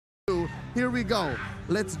here we go.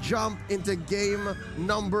 Let's jump into game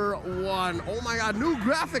number 1. Oh my God, new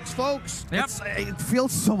graphics, folks. Yep. It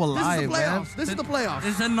feels so alive, man. This is the playoffs.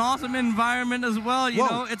 It's an awesome environment as well. You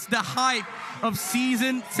know, it's the hype of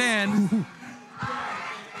Season 10.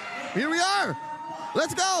 Here we are.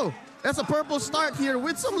 Let's go. That's a purple start here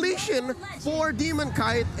with some lesion for Demon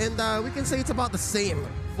Kite, and we can say it's about the same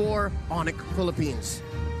for ONIC Philippines.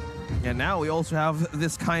 And now we also have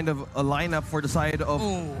this kind of a lineup for the side of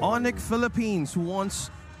ONIC Philippines, who wants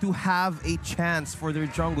to have a chance for their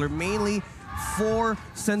jungler, mainly for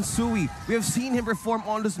Sensui. We have seen him perform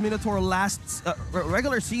on this Minotaur last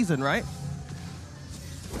regular season, right?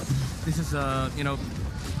 This is, you know,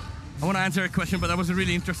 I want to answer a question, but I wasn't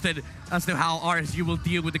really interested as to how RSG will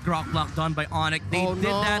deal with the Grok block done by ONIC. They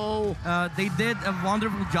they did a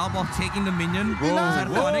wonderful job of taking the minion. Run,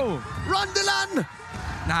 Dylan!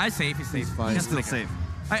 Nah, he's safe. He's safe. Fine. He's still safe.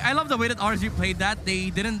 I love the way that RSG played that. They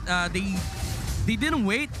didn't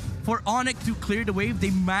wait for ONIC to clear the wave. They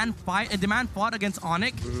man fought against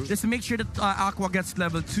ONIC just to make sure that Aqua gets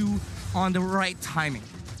level 2 on the right timing.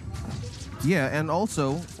 Yeah, and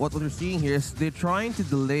also, what we're seeing here is they're trying to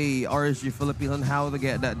delay RSG Philippines on how to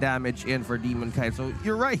get that damage in for Demon Kite. So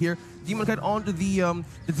you're right here, Demon Kite onto the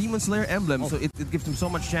Demon Slayer emblem, so it gives him so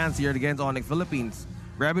much chance here against ONIC Philippines.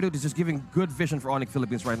 Rabbitoot is just giving good vision for ONIC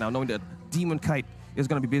Philippines right now, knowing that Demon Kite is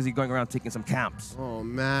going to be busy going around taking some camps. Oh,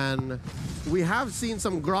 man. We have seen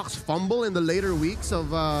some Groks fumble in the later weeks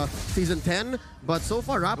of Season 10, but so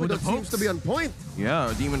far Rapidoot seems to be on point.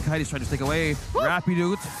 Yeah, Demon Kite is trying to stick away.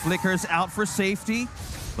 Rapidoot flickers out for safety,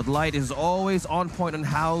 but Light is always on point on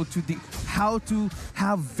how to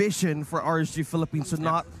have vision for RSG Philippines to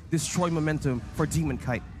not destroy momentum for Demon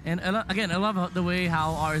Kite. And again, I love the way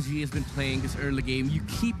how RSG has been playing this early game. You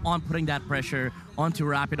keep on putting that pressure onto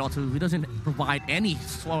Rapidoot, who doesn't provide any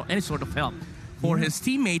sort of help for his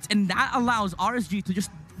teammates, and that allows RSG to just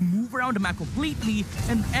move around the map completely,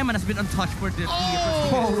 and Eman has been untouched for the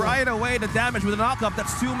right away, the damage with a knock-up.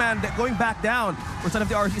 That's 2-man going back down. For side of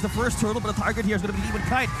the RSG is the first turtle, but the target here is going to be Demon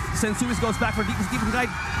Kite. Sensui goes back for Demon Kite.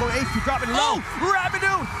 Going HP, dropping low.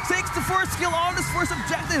 Rapidoot takes the first kill on this first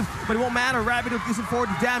objective, but it won't matter. Rapidoot gives him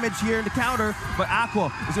 40 damage here in the counter, but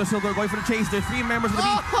Aqua is going to still going for the chase. There's 3 members going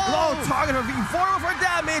to be low. Target her being 4 over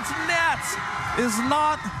damage. Nats is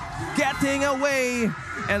not getting away,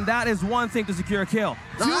 and that is one thing to secure a kill.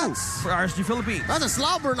 2 for RSG Philippines. That's a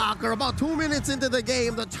slobber knocker. About 2 minutes into the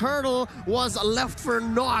game, the turtle was left for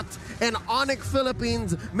naught, and ONIC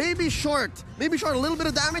Philippines maybe short a little bit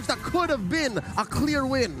of damage that could have been a clear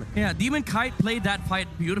win. Yeah, Demon Kite played that fight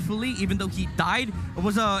beautifully, even though he died. It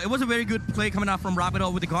was a very good play coming out from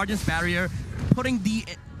Rapidoot with the Guardian's Barrier, putting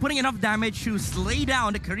enough damage to slay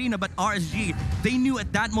down the Karina, but RSG, they knew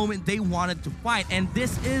at that moment they wanted to fight, and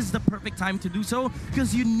this is the perfect time to do so,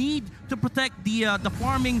 because you need to protect the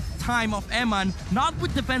farming time of Eman, not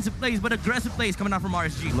with defensive plays, but aggressive plays coming out from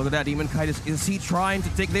RSG. Look at that, Demon Kite. Is he trying to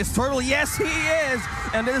take this turtle? Yes, he is!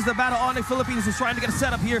 And this is the battle ONIC Philippines is trying to get a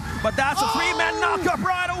setup here, but that's a 3-man knockup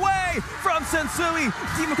right away from Sensui.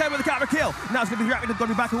 Demon Kite with a counter kill. Now it's going to be Rapid, going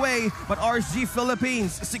to be back away, but RSG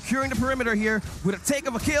Philippines securing the perimeter here with a take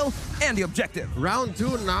of a kill and the objective. Round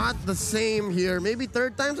 2, not the same here. Maybe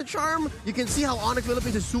 3rd time's a charm. You can see how ONIC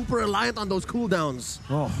Philippines is super reliant on those cooldowns.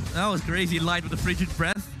 Oh, that was crazy. Light with the frigid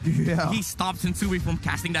breath. Yeah. He stops Sensui from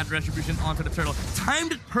casting that retribution onto the turtle.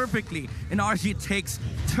 Timed it perfectly, and RSG takes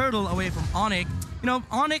turtle away from ONIC. You know,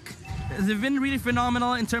 ONIC, they've been really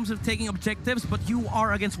phenomenal in terms of taking objectives, but you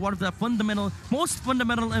are against one of the most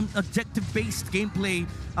fundamental and objective-based game-playing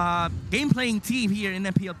team here in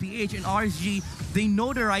MPL-PH. And RSG, they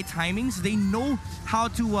know the right timings. They know how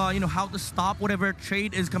to, how to stop whatever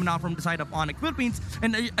trade is coming out from the side of ONIC Philippines.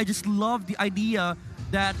 And I just love the idea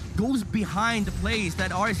that goes behind the plays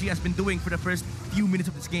that RSG has been doing for the first few minutes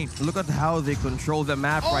of this game. Look at how they control the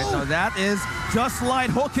map right now. That is just Light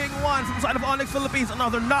hooking one from the side of ONIC Philippines.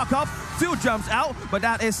 Another knock-up. 2 jumps out, but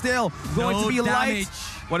that is still going to be damage.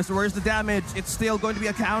 Light. Where's the damage? It's still going to be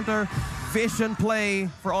a counter vision play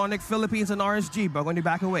for ONIC Philippines and RSG, but going to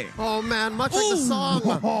back away. Oh man, much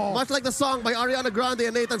like the song by Ariana Grande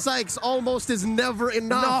and Nathan Sykes, almost is never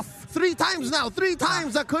enough. 3 times now, 3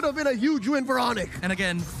 times that could have been a huge win for ONIC. And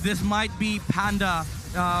again, this might be Panda.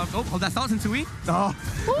 That's not Sensui.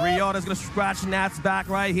 Riota's gonna scratch Nat's back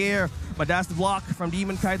right here, but that's the block from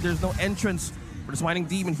Demon Kite. There's no entrance for the Smiting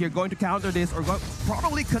Demon here. Going to counter this or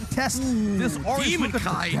probably contest this orange. Demon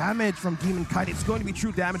Kite. Damage from Demon Kite. It's going to be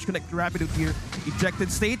true damage. Connect to Rapidoot here. Ejected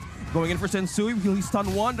state. Going in for Sensui. He's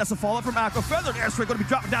stunned 1. That's a follow-up from Aqua. Feathered airstrike going to be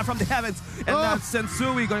dropping down from the heavens. And that's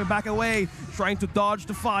Sensui going back away, trying to dodge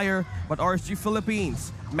the fire. But RSG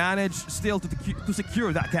Philippines managed still to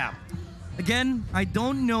secure that cap. Again, I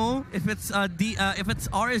don't know if it's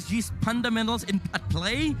RSG's fundamentals at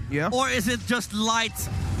play, or is it just light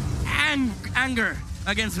anger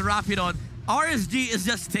against Rapidon. RSG is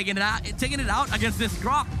just taking it out against this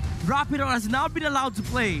Grok. Rapidon has now been allowed to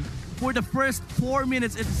play for the first 4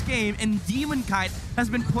 minutes of this game, and Demon Kite has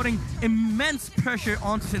been putting immense pressure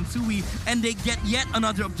onto Sensui, and they get yet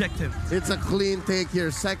another objective. It's a clean take here.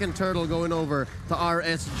 Second turtle going over to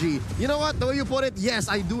RSG. You know what? The way you put it, yes,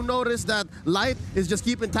 I do notice that Light is just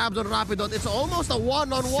keeping tabs on Rapidon. It's almost a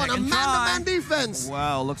one-on-one, a man-to-man defense.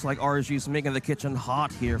 Wow, looks like RSG is making the kitchen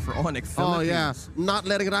hot here for ONIC Philippines. Oh, yeah. Not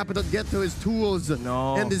letting Rapidon get to his tools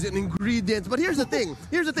and his ingredients. But here's the thing.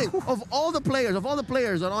 Here's the thing. Of all the players on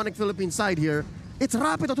ONIC Philippines side here, it's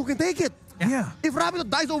Rapidon who can take it. Yeah. If Rapidon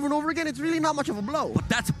dies over and over again, it's really not much of a blow. But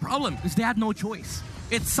that's a problem, because they have no choice.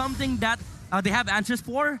 It's something that they have answers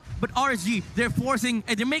for, but RSG,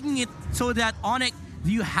 they're making it so that ONIC,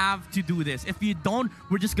 you have to do this. If you don't,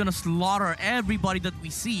 we're just gonna slaughter everybody that we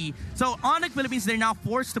see. So ONIC Philippines, they're now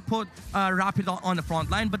forced to put Rapidon on the front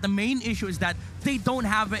line, but the main issue is that they don't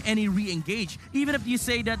have any re-engage. Even if you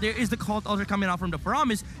say that there is the Cult Altar coming out from the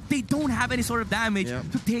Promise, they don't have any sort of damage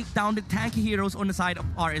to take down the tanky heroes on the side of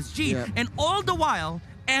RSG. And all the while,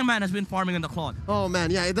 Airman has been farming on the Claude. Oh man,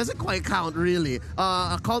 yeah, it doesn't quite count really.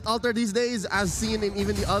 A Cult Altar these days, as seen in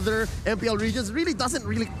even the other MPL regions, really doesn't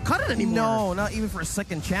really cut it anymore. No, not even for a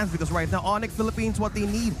second chance, because right now, ONIC Philippines, what they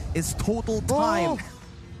need is total time.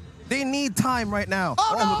 They need time right now.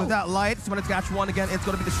 Look at that Light. So when it's catch one again, it's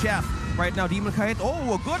going to be the Chef. Right now, Demon Kite.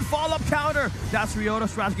 Oh, a good follow-up counter. That's Ryota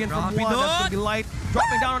strategy from one. That's going to be Light.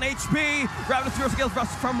 Dropping down on HP. Grabbing the zero skills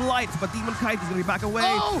from Light. But Demon Kite is going to be back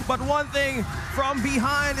away. But one thing from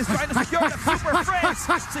behind is trying to secure the super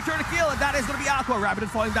phrase. Secure the kill, and that is going to be Aqua. Rapidon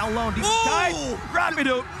falling down low. Demon Kite.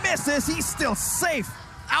 Rapidon misses. He's still safe.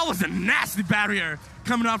 That was a nasty barrier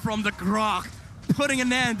coming out from the Grok, putting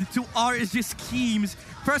an end to RSG schemes.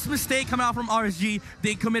 First mistake coming out from RSG,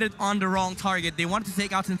 they committed on the wrong target. They wanted to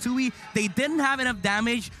take out Sensui. They didn't have enough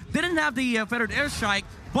damage, didn't have the feathered airstrike,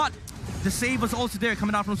 but the save was also there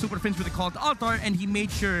coming out from Super Finch with the Cult Altar, and he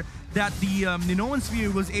made sure that the Minoan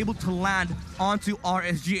Sphere was able to land onto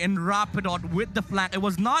RSG and Rapidon with the flank. It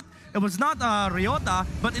was not Ryota,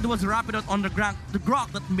 but it was Rapidon on the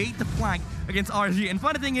Grok that made the flank against RSG. And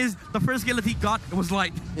funny thing is, the first kill that he got, it was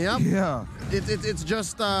Light. Yep. Yeah. It's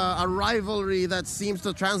just a rivalry that seems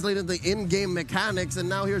to translate into in-game mechanics, and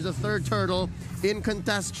now here's a third turtle in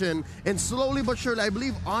contention. And slowly but surely, I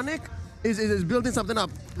believe ONIC is building something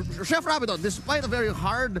up. Chef Rapidon, despite a very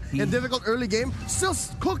hard and difficult early game, still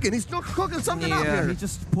cooking. He's still cooking something up here. He's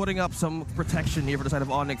just putting up some protection here for the side of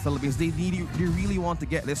ONIC Philippines. They really want to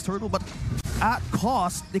get this turtle, but at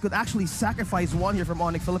cost, they could actually sacrifice one here from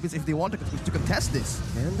ONIC Philippines if they want to contest this.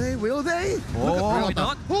 Can they? Will they?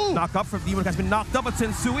 Knock up from Demon has been knocked up, but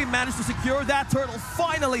Sensui managed to secure that turtle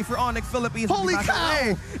finally for ONIC Philippines. Holy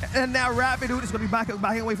cow! And now Rapidon is going to be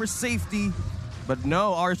backing away for safety. But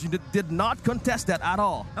no, RSG did not contest that at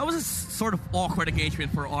all. That was a sort of awkward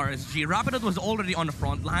engagement for RSG. Rapidon was already on the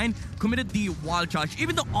front line, committed the wild charge.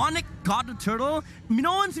 Even though ONIC got the turtle,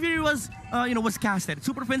 Minoan Sphere was casted.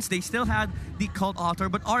 Super Fins, they still had the Cult Altar,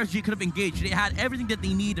 but RSG could have engaged. They had everything that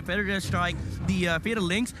they need, the Feather Strike, the Fatal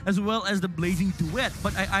Links, as well as the Blazing Duet.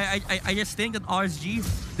 But I just think that RSG,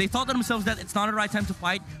 they thought to themselves that it's not the right time to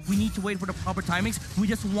fight. We need to wait for the proper timings. We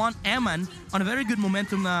just want Eman on a very good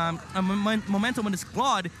momentum in this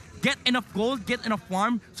Claude, get enough gold, get enough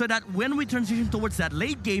farm, so that when we transition towards that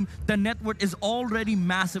late game, the net worth is already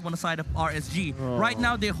massive on the side of RSG. Right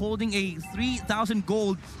now, they're holding a 3,000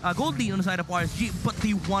 gold lead on the side of RSG, but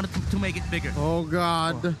they wanted to make it bigger. Oh,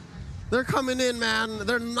 God. They're coming in, man.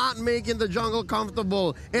 They're not making the jungle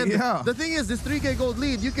comfortable. And the thing is, this 3K gold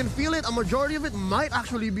lead, you can feel it. A majority of it might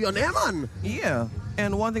actually be on Eman. Yeah.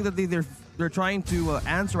 And one thing that they're trying to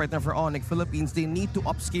answer right now for ONIC Philippines, they need to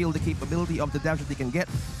upscale the capability of the damage that they can get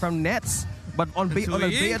from nets. But on a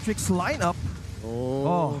Beatrix lineup,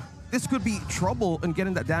 this could be trouble in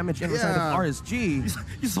getting that damage in the side of RSG.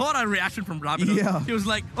 You saw that reaction from Rapidon. Yeah. He was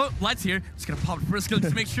like, "Oh, Light's here. Just gonna pop the first skill to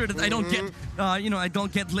make sure that I don't get, I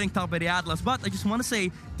don't get linked up by the Atlas." But I just want to say,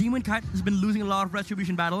 Demon Kite has been losing a lot of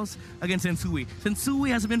retribution battles against Sensui. Sensui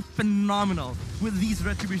has been phenomenal with these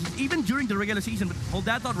retributions, even during the regular season. But hold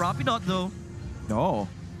that thought, Rapidon though. No.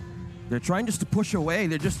 They're trying just to push away.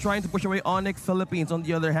 They're just trying to push away ONIC Philippines. On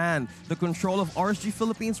the other hand, the control of RSG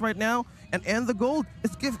Philippines right now and the gold,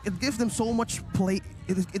 it gives them so much play.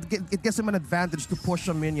 It gives them an advantage to push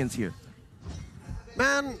some minions here.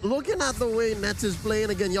 Man, looking at the way Nets is playing,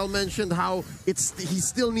 again, y'all mentioned how he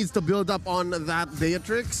still needs to build up on that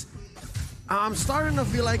Beatrix. I'm starting to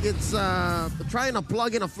feel like it's trying to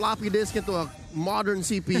plug in a floppy disk into a modern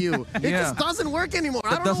CPU. It just doesn't work anymore.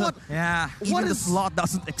 I don't know what. Yeah. Even the slot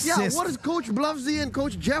doesn't exist. Yeah, what is Coach Bluffsy and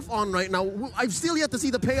Coach Jeff on right now? I've still yet to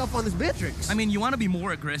see the payoff on this Beatrix. I mean, you want to be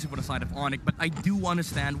more aggressive on the side of ONIC, but I do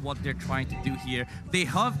understand what they're trying to do here. They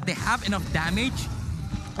have enough damage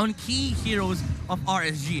on key heroes of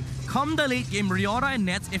RSG. Come the late game, Ryota and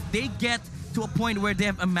Nets, if they get to a point where they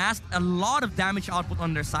have amassed a lot of damage output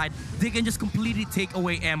on their side, they can just completely take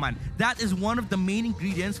away Eman. That is one of the main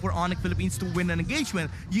ingredients for ONIC Philippines to win an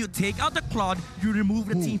engagement. You take out the Claude, you remove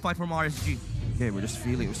the team fight from RSG. Okay, we're just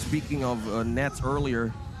feeling. Speaking of Nets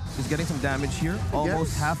earlier, he's getting some damage here.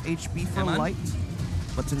 Almost half HP for Light.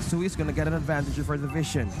 But Sensui is going to get an advantage for the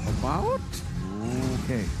Vision. About?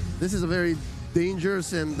 Okay. This is a very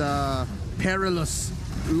dangerous and perilous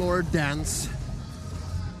Lord Dance.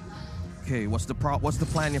 Okay, what's the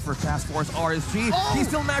plan here for Task Force RSG? Oh! He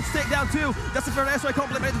still managed to take down 2. That's a fair SY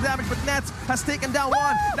complemented the damage, but Nets has taken down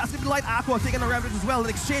 1. That's gonna be Light Aqua taking the damage as well. An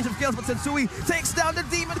exchange of kills, but Sensui takes down the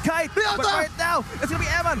Demon Kite. But right now, it's gonna be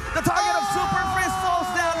Eman. The target of Super Frizz falls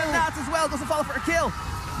down, and Nats as well doesn't fall for a kill.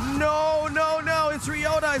 No, no, no, it's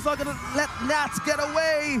Ryota. He's not gonna let Nats get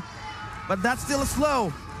away. But that's still a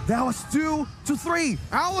slow. That was 2 to 3.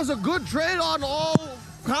 That was a good trade on all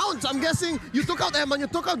counts. I'm guessing you took out Eman, you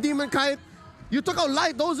took out Demon Kite, you took out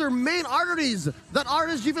Light. Those are main arteries that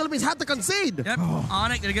RSG Philippines had to concede. Yep,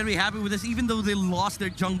 ONIC, they're going to be happy with this. Even though they lost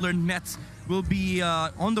their jungler, Nets will be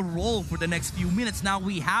on the roll for the next few minutes. Now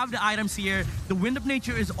we have the items here. The Wind of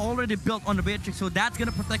Nature is already built on the Beatrix, so that's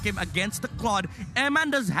going to protect him against the Claude.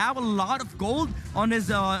 Eman does have a lot of gold on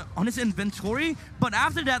his inventory, but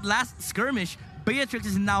after that last skirmish, Beatrix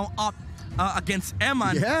is now up against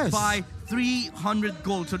Eman by 300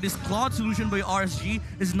 gold. So this Claude solution by RSG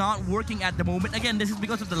is not working at the moment. Again, this is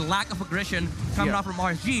because of the lack of aggression coming out from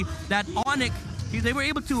RSG. That ONIC, they were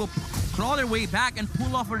able to claw their way back and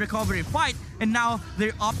pull off a recovery fight, and now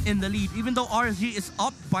they're up in the lead. Even though RSG is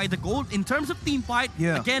up by the gold, in terms of team fight,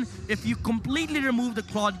 again, if you completely remove the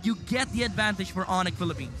Claude, you get the advantage for ONIC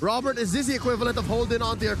Philippines. Robert, is this the equivalent of holding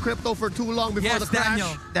on to your crypto for too long before the crash?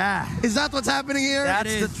 Daniel. Is that what's happening here?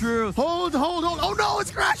 That's the truth. Hold. Oh no,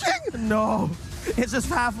 it's crashing! No. It's just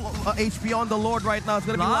half HP on the Lord right now. It's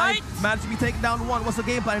going to be Light. Managed to be taken down 1. What's the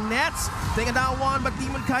game plan? Nets taking down 1, but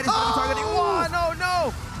Demon Kite is going to be targeting 1. Oh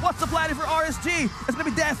no! What's the plan for RSG? It's going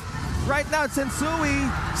to be death. Right now,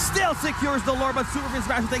 Sensui still secures the Lord, but Super Frizz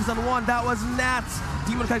Smash takes on 1. That was Nats.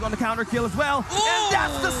 Demon Kite on the counter kill as well. Ooh. And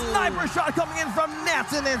that's the sniper shot coming in from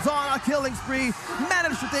Nats, and it's on a killing spree.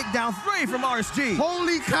 Managed to take down 3 from RSG.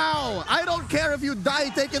 Holy cow! I don't care if you die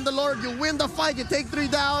taking the Lord, you win the fight, you take 3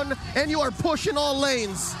 down, and you are pushing all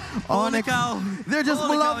lanes. Holy cow. They're just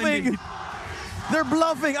bluffing. They're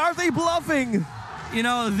bluffing. Are they bluffing? You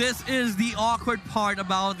know, this is the awkward part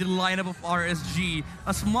about the lineup of RSG.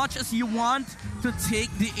 As much as you want to take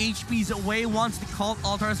the HPs away once the Cult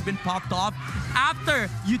Altar has been popped off, after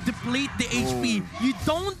you deplete the HP, you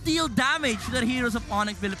don't deal damage to the heroes of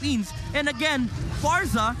ONIC Philippines. And again,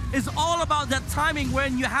 Farza is all about that timing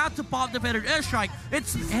when you have to pop the Feathered Airstrike.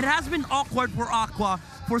 It has been awkward for Aqua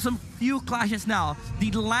for some few clashes now.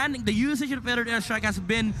 The usage of Feathered Airstrike has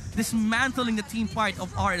been dismantling the team fight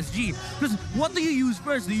of RSG. Because what do you use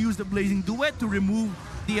first? Do you use the Blazing Duet to remove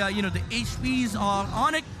the the HPs on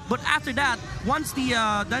ONIC? But after that, once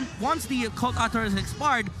the Cult Altar is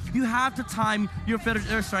expired, you have to time your Feathered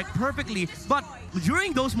Airstrike perfectly. But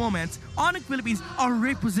during those moments, ONIC Philippines are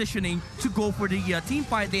repositioning to go for the team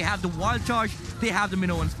fight. They have the Wild Charge, they have the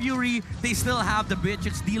Minoan's Fury, they still have the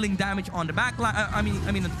Beatrix dealing damage on the back line, I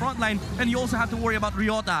mean the front line, and you also have to worry about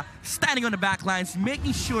Ryota standing on the back lines,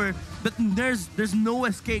 making sure that there's no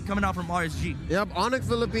escape coming out from RSG. Yep, ONIC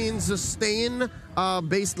Philippines' sustain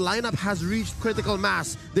based lineup has reached critical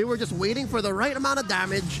mass. They were just waiting for the right amount of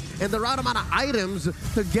damage and the right amount of items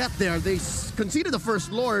to get there. They conceded the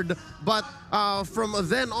first Lord, but from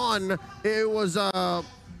then on, it was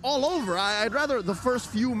all over. I'd rather the first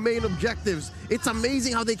few main objectives. It's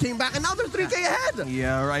amazing how they came back, and now they're 3K ahead.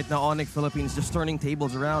 Yeah, right now ONIC Philippines just turning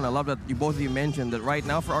tables around. I love that both of you mentioned that right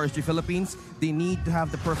now for RSG Philippines, they need to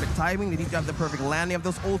have the perfect timing. They need to have the perfect landing of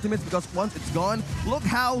those ultimates, because once it's gone, look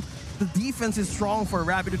how the defense is strong for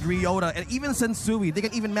Rabbit and Ryota, and even Sensui. They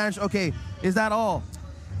can even manage, okay, is that all?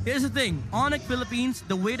 Here's the thing, ONIC Philippines,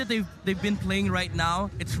 the way that they've been playing right now,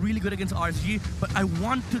 it's really good against RSG, but I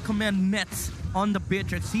want to commend Nets on the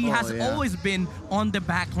Beatrix. He has always been on the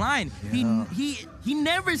back line. He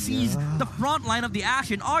never sees the front line of the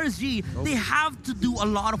action. RSG, they have to do a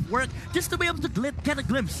lot of work just to be able to get a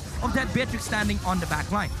glimpse of that Beatrix standing on the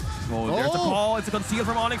back line. Oh, there's a call. It's a conceal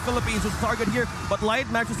from ONIC Philippines with the target here, but Light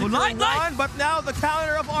manages to secure one. But now the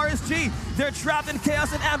counter of RSG. They're trapped in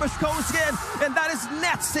chaos and ambush goes again, and that is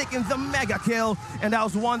Nets taking the mega kill. And that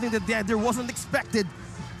was one thing that there wasn't expected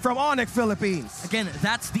from ONIC Philippines. Again,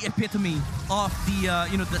 that's the epitome of the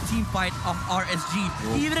the team fight of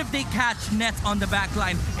RSG. Even if they catch Nets on the back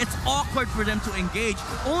line, it's awkward for them to engage.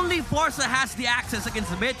 Only Forza has the access against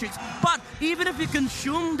the Matrix. But even if you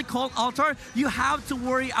consume the Cult Altar, you have to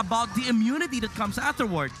worry about the immunity that comes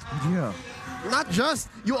afterward. Yeah. Not just,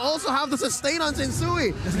 you also have the sustain on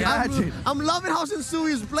Sensui. I'm loving how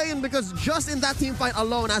Sensui is playing because just in that team fight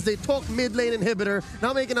alone, as they took mid lane inhibitor,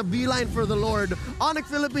 now making a beeline for the Lord, ONIC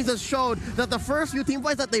Philippines has showed that the first few team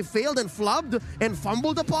fights that they failed and flubbed and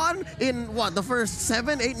fumbled upon in the first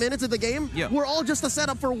 7-8 minutes of the game were all just a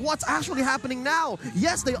setup for what's actually happening now.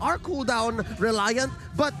 Yes, they are cooldown reliant,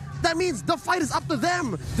 but that means the fight is up to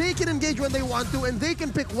them. They can engage when they want to, and they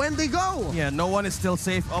can pick when they go. Yeah, no one is still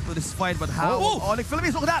safe up to this fight, but how? ONIC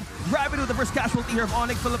Philippines, look at that! Rabbit with the first casualty here of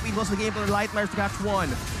ONIC Philippines was the game for the Light managed to catch one.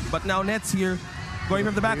 But now Nets here, going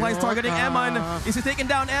from the back lines, targeting Eman. Is he taking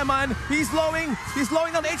down Eman? He's slowing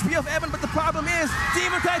down the HP of Eman, but the problem is,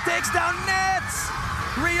 Demon Kite takes down Nets!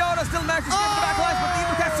 Ryota still manages to get to the back lines, but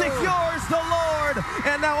Demon Kite secures the Lord!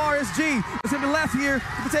 And now RSG is going to be left here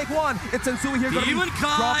to take one. It's Sensui here going to be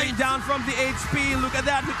dropping down from the HP. Look at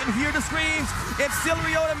that, you can hear the screams. It's still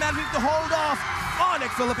Ryota managing to hold off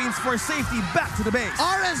ONIC Philippines for safety back to the base.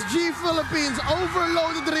 RSG Philippines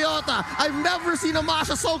overloaded Ryota. I've never seen a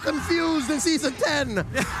Masha so confused in Season 10.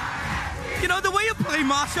 You know, the way you play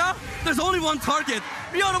Masha, there's only one target.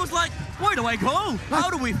 Ryota was like, where do I go? How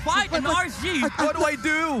do we fight in RSG? What do I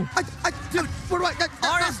do?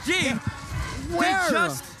 RSG. Where?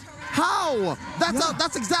 How?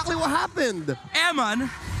 That's exactly what happened. Eman,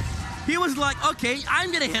 he was like, okay,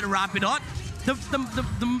 I'm gonna hit Rapidot.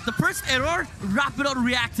 The first error, Rapidot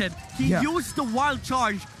reacted. He used the wild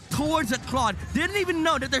charge towards that Claude. Didn't even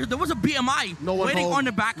know that there was a BMI waiting on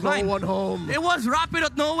the back line. No one home. It was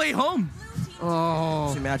Rapidot, no way home. Oh.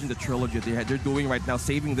 Just imagine the trilogy they're doing right now,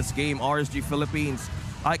 saving this game. RSG Philippines.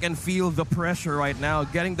 I can feel the pressure right now,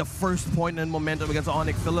 getting the first point and momentum against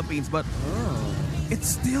ONIC Philippines, but it's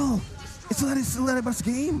still anybody's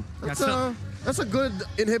game. That's a good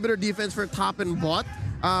inhibitor defense for top and bot.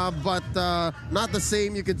 But not the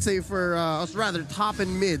same you could say for, rather, top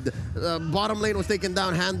and mid. Bottom lane was taken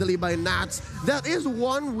down handily by Nats. That is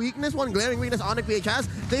one weakness, one glaring weakness ONIC PH has.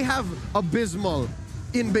 They have abysmal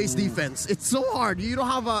in-base defense. It's so hard. You don't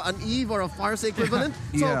have an Eve or a Farsa equivalent,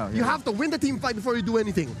 so you have to win the team fight before you do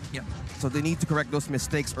anything. Yeah. So they need to correct those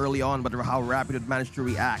mistakes early on, but how Rapid managed to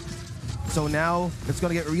react. So now it's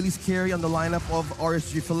going to get really scary on the lineup of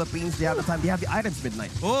RSG Philippines. They have the time. They have the items midnight.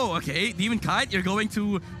 Oh, okay. Demon Kite, you're going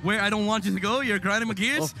to where I don't want you to go. You're grinding my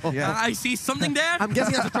gears. I see something there. I'm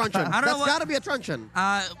guessing that's a truncheon. I don't know. That's got to be a truncheon.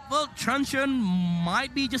 Well, truncheon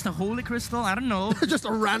might be just a holy crystal. I don't know. Just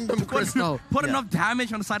a random crystal. Put enough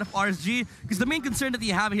damage on the side of RSG. Because the main concern that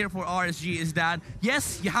you have here for RSG is that,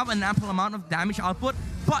 yes, you have an ample amount of damage output,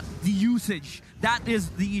 but the usage. That is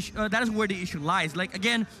the issue, that is where the issue lies. Like,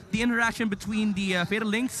 again, the interaction between the Fatal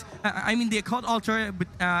Links, the Occult Altar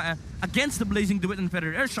against the Blazing Duet and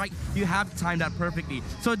Feather Airstrike, you have timed that perfectly.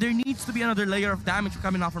 So there needs to be another layer of damage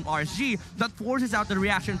coming off from RSG that forces out the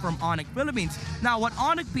reaction from ONIC Philippines. Now, what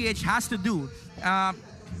ONIC PH has to do,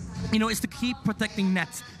 is to keep protecting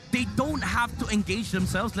Nets. They don't have to engage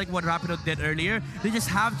themselves like what Rapidot did earlier. They just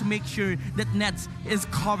have to make sure that Nets is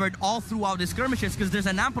covered all throughout the skirmishes because there's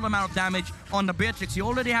an ample amount of damage on the Beatrix. You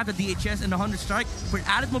already have the DHS and the 100 Strike for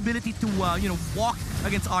added mobility to walk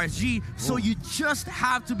against RSG. So you just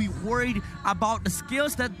have to be worried about the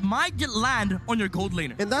skills that might get land on your gold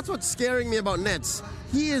laner. And that's what's scaring me about Nets.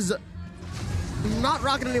 He is not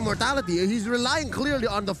rocking any immortality. He's relying clearly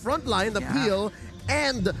on the front line, the peel,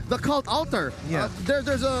 and the Cult Altar. Yeah.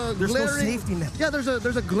 There's glaring, no safety net. Yeah, there's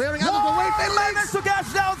a glaring. Wait, to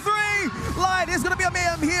catch down 3! Light is going to be a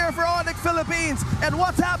mayhem here for ONIC Philippines. And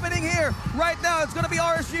what's happening here? Right now, it's going to be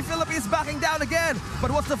RSG Philippines backing down again.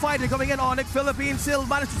 But what's the fight coming in? ONIC Philippines still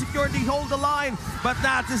managed to secure the hold the line. But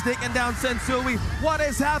Nats is taking down Sensui. What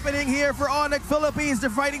is happening here for ONIC Philippines? They're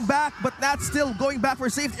fighting back, but Nats still going back for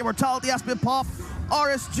safety. Immortality has been popped.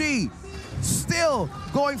 RSG still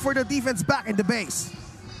going for the defense back in the base.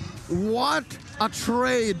 What a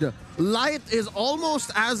trade. Light is almost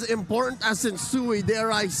as important as Sensui,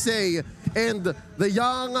 dare I say. and the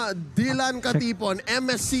young Dylan Katipon,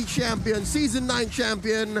 MSC champion, Season 9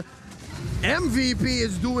 champion, MVP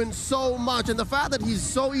is doing so much, and the fact that he's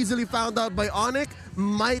so easily found out by ONIC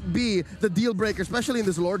might be the deal breaker, especially in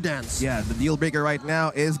this Lord Dance. Yeah, the deal breaker right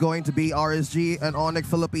now is going to be RSG and ONIC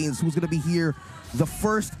Philippines, who's going to be here, the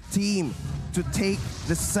first team to take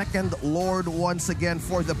the second Lord once again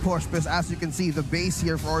for the push, because as you can see, the base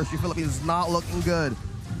here for RSG Philippines is not looking good.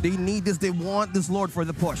 They need this, they want this Lord for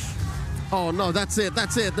the push. Oh no, that's it,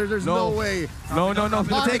 there's no way. No,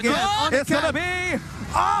 take it. It's gonna be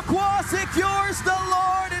Aqua secures the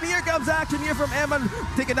Lord, and here comes action here from Eman,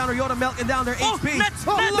 taking down Ryota, melting down their HP. Nets,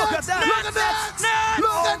 look Nets, at that! Nets, Look at that! Nets,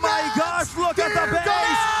 Oh my gosh! Look at the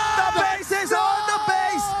base! The base is on the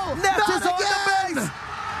base! Nets is on the base!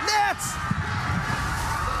 Nets!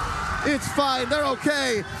 It's fine, they're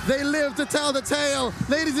okay. They live to tell the tale.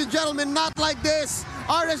 Ladies and gentlemen, not like this.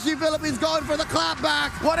 RSG Philippines going for the clapback.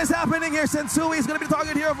 What is happening here? Sensui is going to be the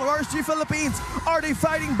target here of RSG Philippines. Are they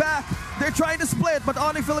fighting back? They're trying to split, but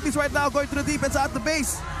ONIC Philippines right now going to the defense at the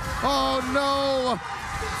base. Oh no!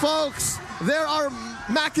 Folks, there are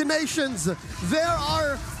machinations, there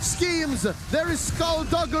are schemes, there is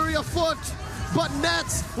skullduggery afoot, but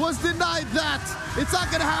Nets was denied that. It's not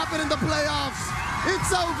going to happen in the playoffs.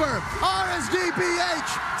 It's over.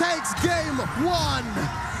 RSGPH takes game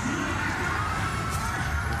 1.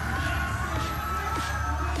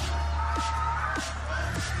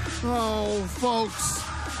 Oh, folks,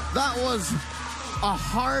 that was a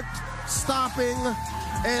heart-stopping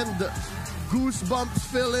and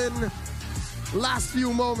goosebumps-filling last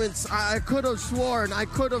few moments. I could have sworn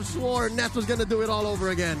Nets was going to do it all over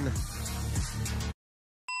again.